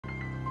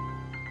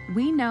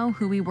We know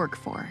who we work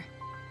for.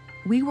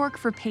 We work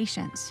for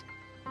patients.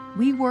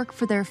 We work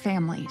for their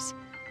families.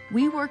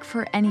 We work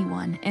for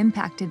anyone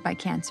impacted by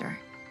cancer.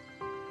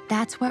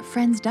 That's what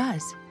Friends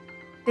does.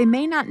 They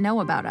may not know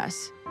about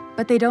us,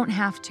 but they don't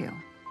have to.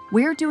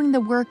 We're doing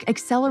the work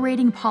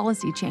accelerating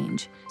policy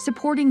change,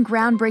 supporting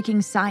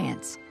groundbreaking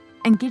science,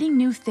 and getting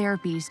new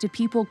therapies to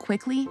people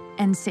quickly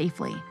and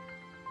safely.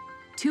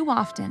 Too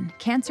often,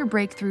 cancer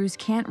breakthroughs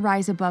can't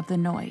rise above the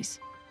noise.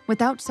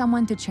 Without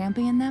someone to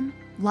champion them,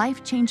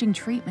 life-changing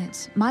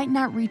treatments might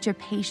not reach a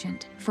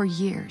patient for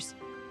years.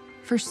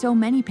 For so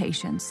many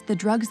patients, the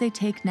drugs they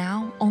take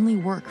now only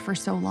work for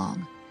so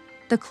long.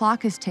 The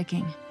clock is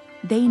ticking.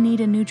 They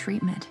need a new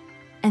treatment,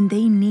 and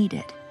they need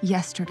it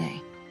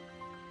yesterday.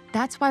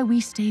 That's why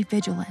we stay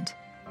vigilant.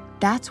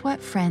 That's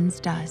what Friends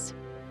does.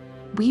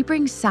 We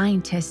bring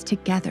scientists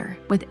together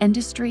with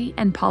industry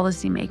and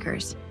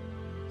policymakers,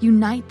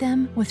 unite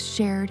them with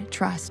shared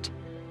trust,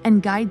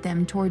 and guide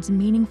them towards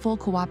meaningful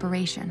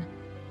cooperation.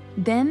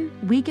 Then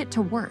we get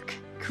to work,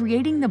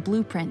 creating the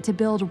blueprint to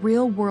build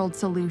real-world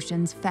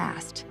solutions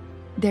fast.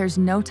 There's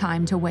no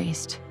time to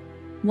waste.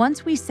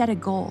 Once we set a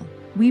goal,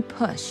 we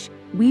push,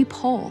 we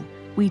poll,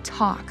 we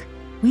talk,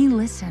 we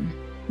listen,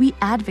 we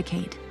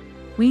advocate.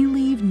 We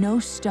leave no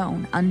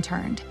stone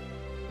unturned.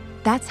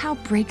 That's how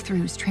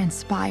breakthroughs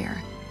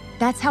transpire.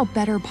 That's how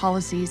better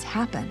policies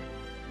happen.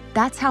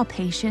 That's how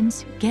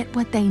patients get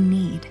what they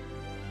need.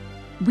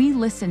 We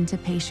listened to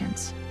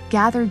patients,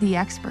 gathered the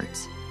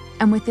experts,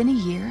 and within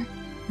a year,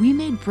 we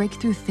made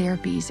breakthrough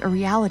therapies a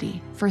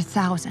reality for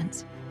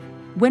thousands.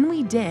 When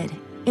we did,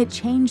 it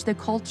changed the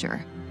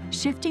culture,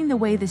 shifting the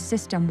way the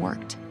system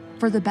worked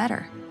for the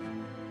better.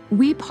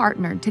 We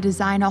partnered to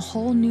design a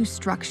whole new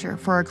structure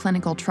for our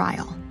clinical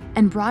trial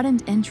and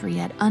broadened entry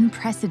at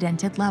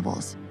unprecedented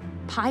levels,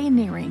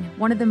 pioneering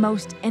one of the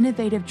most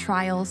innovative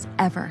trials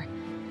ever.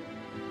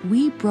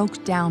 We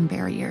broke down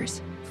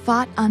barriers,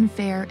 fought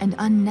unfair and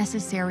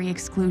unnecessary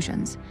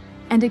exclusions,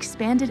 and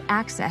expanded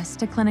access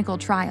to clinical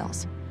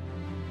trials.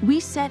 We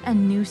set a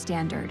new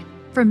standard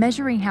for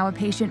measuring how a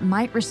patient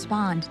might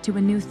respond to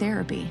a new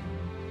therapy.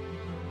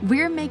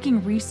 We're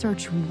making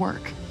research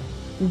work.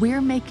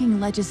 We're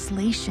making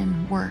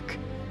legislation work.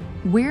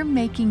 We're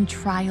making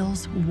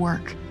trials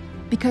work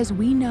because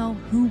we know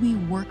who we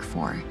work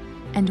for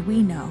and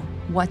we know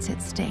what's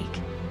at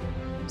stake.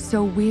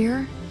 So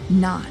we're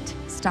not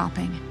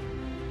stopping.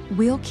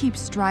 We'll keep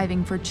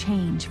striving for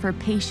change for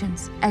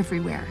patients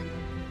everywhere.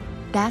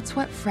 That's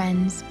what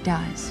Friends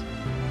does.